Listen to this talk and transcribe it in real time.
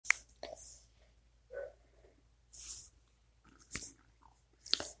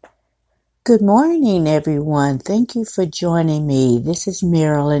Good morning, everyone. Thank you for joining me. This is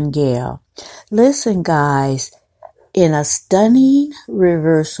Marilyn Gale. Listen, guys, in a stunning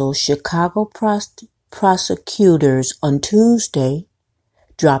reversal, Chicago prosecutors on Tuesday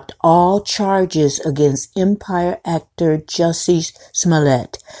dropped all charges against Empire actor Jussie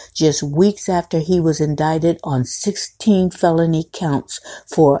Smollett just weeks after he was indicted on 16 felony counts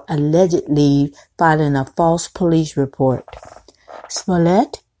for allegedly filing a false police report.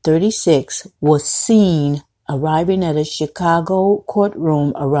 Smollett, 36, was seen arriving at a Chicago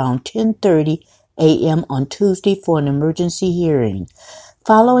courtroom around 10:30 a.m. on Tuesday for an emergency hearing.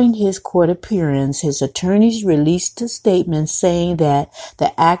 Following his court appearance, his attorneys released a statement saying that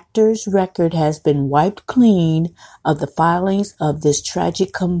the actor's record has been wiped clean of the filings of this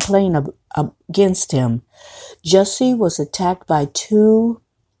tragic complaint against him. Jussie was attacked by two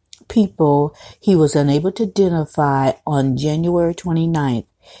people he was unable to identify on January 29th.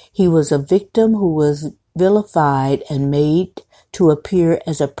 He was a victim who was vilified and made to appear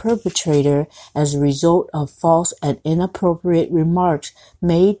as a perpetrator as a result of false and inappropriate remarks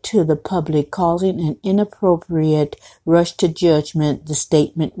made to the public, causing an inappropriate rush to judgment, the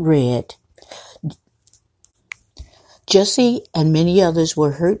statement read. Jussie and many others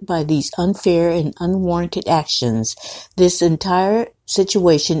were hurt by these unfair and unwarranted actions. This entire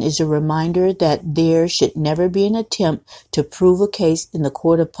situation is a reminder that there should never be an attempt to prove a case in the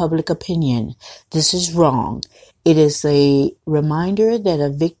court of public opinion. This is wrong. It is a reminder that a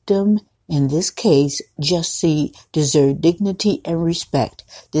victim, in this case, Jussie, deserved dignity and respect.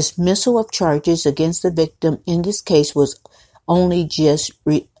 Dismissal of charges against the victim in this case was only just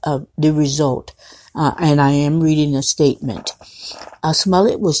the result. And I am reading a statement.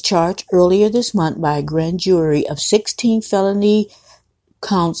 Smollett was charged earlier this month by a grand jury of 16 felony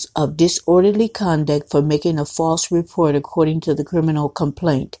counts of disorderly conduct for making a false report, according to the criminal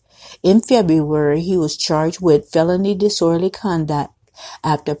complaint. In February, he was charged with felony disorderly conduct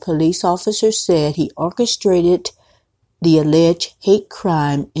after police officers said he orchestrated the alleged hate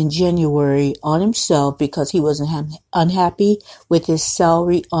crime in January on himself because he was unhappy with his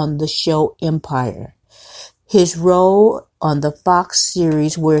salary on the show Empire. His role on the Fox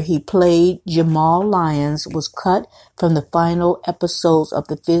series where he played Jamal Lyons was cut from the final episodes of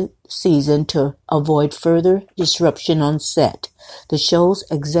the 5th season to avoid further disruption on set, the show's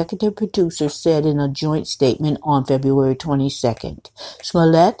executive producer said in a joint statement on February 22nd.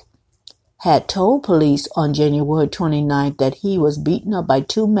 Smollett had told police on January 29th that he was beaten up by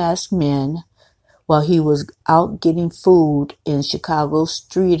two masked men while he was out getting food in Chicago's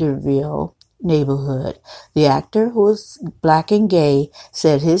Streeterville neighborhood. The actor, who is black and gay,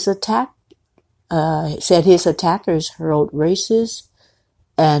 said his attackers hurled racist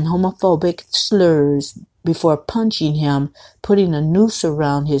and homophobic slurs before punching him, putting a noose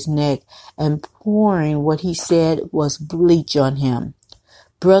around his neck, and pouring what he said was bleach on him.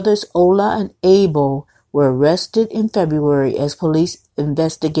 Brothers Ola and Abel were arrested in February as police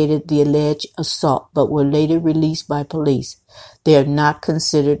investigated the alleged assault, but were later released by police. They are not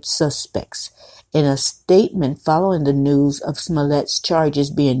considered suspects. In a statement following the news of Smollett's charges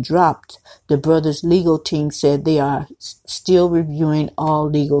being dropped, the brothers' legal team said they are still reviewing all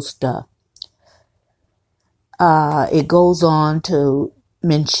legal stuff. It goes on to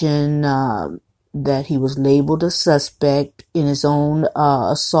mention that he was labeled a suspect in his own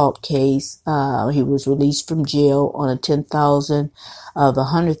assault case. He was released from jail on a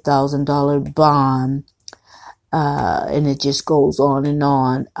 $100,000 bond, and it just goes on and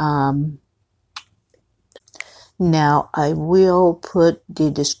on. Now, I will put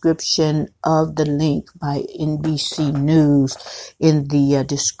the description of the link by NBC News in the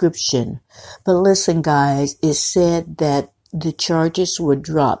description. But listen, guys, it said that the charges were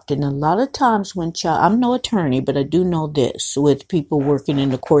dropped. And a lot of times when I'm no attorney, but I do know this with people working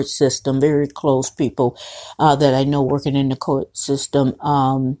in the court system, very close people that I know working in the court system.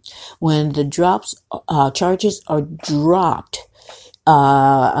 When the charges are dropped,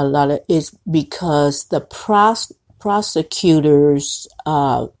 a lot of it's because the prosecutors,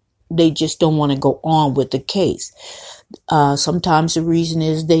 they just don't want to go on with the case. Sometimes the reason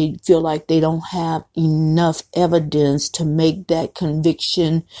is they feel like they don't have enough evidence to make that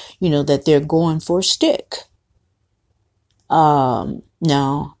conviction, that they're going for a stick.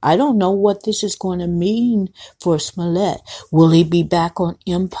 Now, I don't know what this is going to mean for Smollett. Will he be back on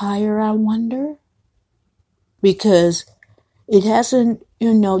Empire, I wonder? Because it hasn't,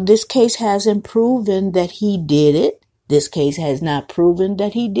 this case hasn't proven that he did it. This case has not proven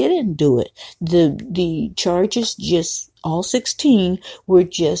that he didn't do it. The charges, just all 16, were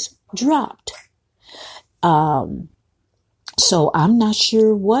just dropped. So I'm not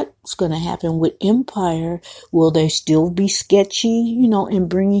sure what's going to happen with Empire. Will they still be sketchy, in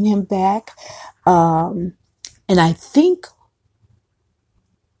bringing him back? And I think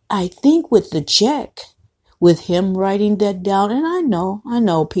with the check, with him writing that down, and I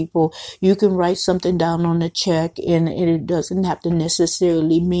know people, you can write something down on a check and it doesn't have to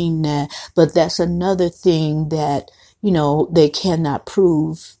necessarily mean that, but that's another thing that, they cannot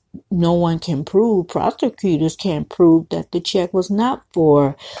prove. No one can prove, prosecutors can't prove that the check was not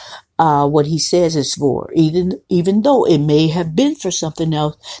for what he says it's for, even though it may have been for something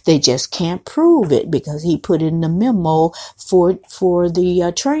else. They just can't prove it because he put in the memo for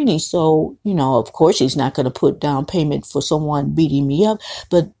the training. So, of course he's not going to put down payment for someone beating me up,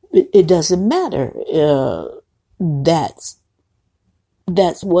 but it doesn't matter. That's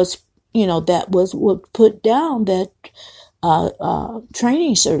what's, that was what put down that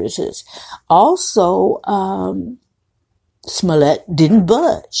training services. Also, Smollett didn't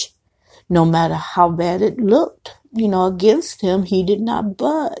budge. No matter how bad it looked, against him, he did not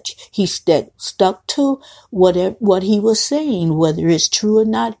budge. He stuck to what he was saying, whether it's true or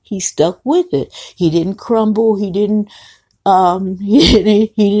not. He stuck with it. He didn't crumble. He didn't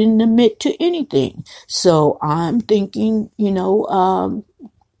admit to anything. So I'm thinking,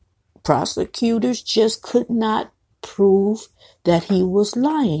 prosecutors just could not prove that he was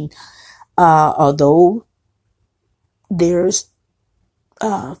lying. Although there's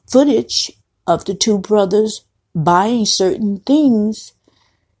footage of the two brothers buying certain things,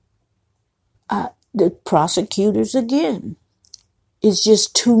 the prosecutors, again, it's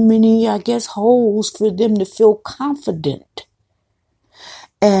just too many, I guess, holes for them to feel confident.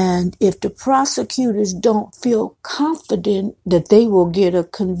 And if the prosecutors don't feel confident that they will get a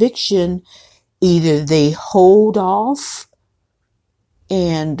conviction, either they hold off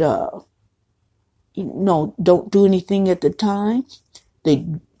and don't do anything at the time.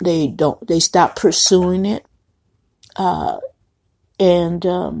 They stop pursuing it. And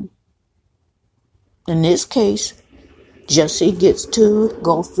in this case, Jussie gets to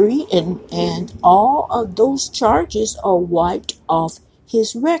go free, and all of those charges are wiped off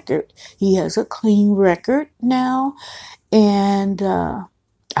his record. He has a clean record now, and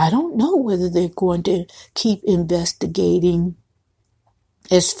I don't know whether they're going to keep investigating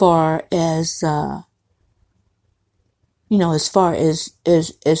as far as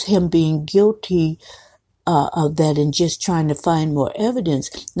as him being guilty of that and just trying to find more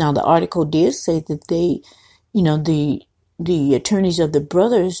evidence. Now, the article did say that they, the attorneys of the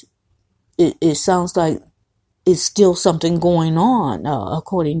brothers, it sounds like it's still something going on,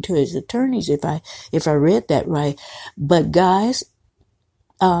 according to his attorneys, if I read that right. But guys,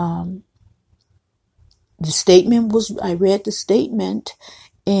 I read the statement,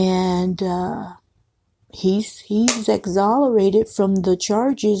 and he's exonerated from the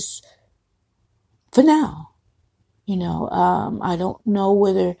charges for now. I don't know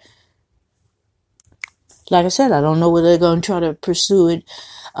whether, like I said, I don't know whether they're going to try to pursue it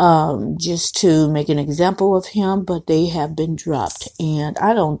just to make an example of him, but they have been dropped. And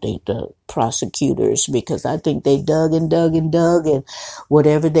I don't think the prosecutors, because I think they dug and dug and dug, and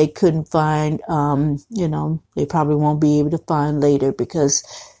whatever they couldn't find, they probably won't be able to find later, because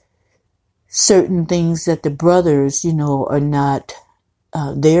certain things that the brothers, are not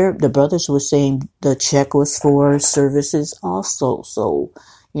there. The brothers were saying the check was for services also. So,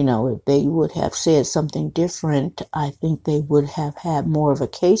 if they would have said something different, I think they would have had more of a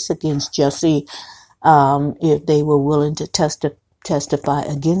case against Jussie if they were willing to testify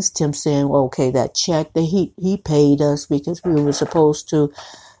against him, saying, well, okay, that check that he paid us because we were supposed to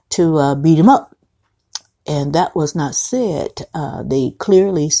beat him up. And that was not said. They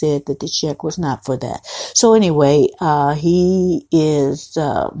clearly said that the check was not for that. So anyway, he is,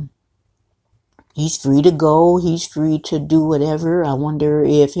 he's free to go. He's free to do whatever. I wonder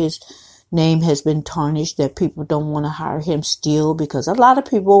if his name has been tarnished, that people don't want to hire him still, because a lot of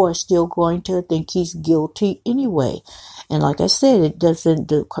people are still going to think he's guilty anyway. And like I said,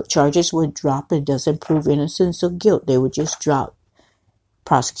 the charges would drop. It doesn't prove innocence or guilt. They would just drop.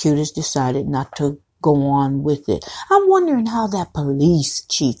 Prosecutors decided not to go on with it. I'm wondering how that police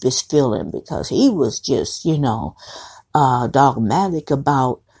chief is feeling, because he was just, dogmatic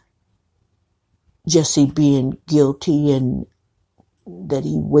about Jussie being guilty, and that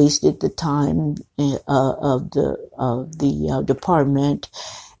he wasted the time of the department,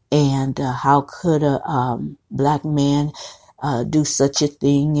 and how could a black man do such a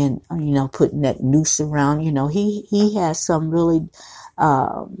thing, and putting that noose around. He has some really.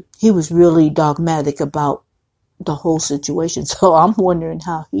 He was really dogmatic about the whole situation. So I'm wondering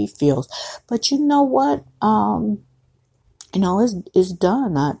how he feels. But you know what? and all is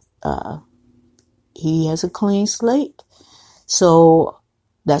done. He has a clean slate. So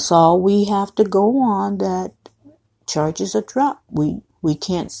that's all we have to go on, that charges are dropped. We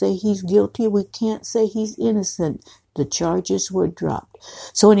can't say he's guilty. We can't say he's innocent. The charges were dropped.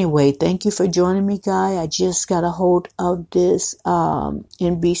 So anyway, thank you for joining me, Guy. I just got a hold of this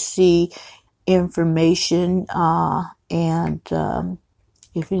NBC information, and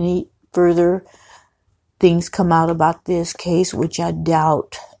if any further things come out about this case, which I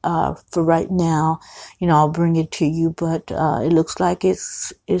doubt for right now, I'll bring it to you. But it looks like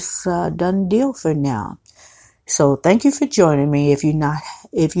it's a done deal for now. So thank you for joining me. If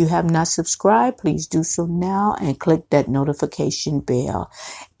you have not subscribed, please do so now and click that notification bell.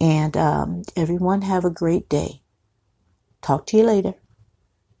 And everyone have a great day. Talk to you later.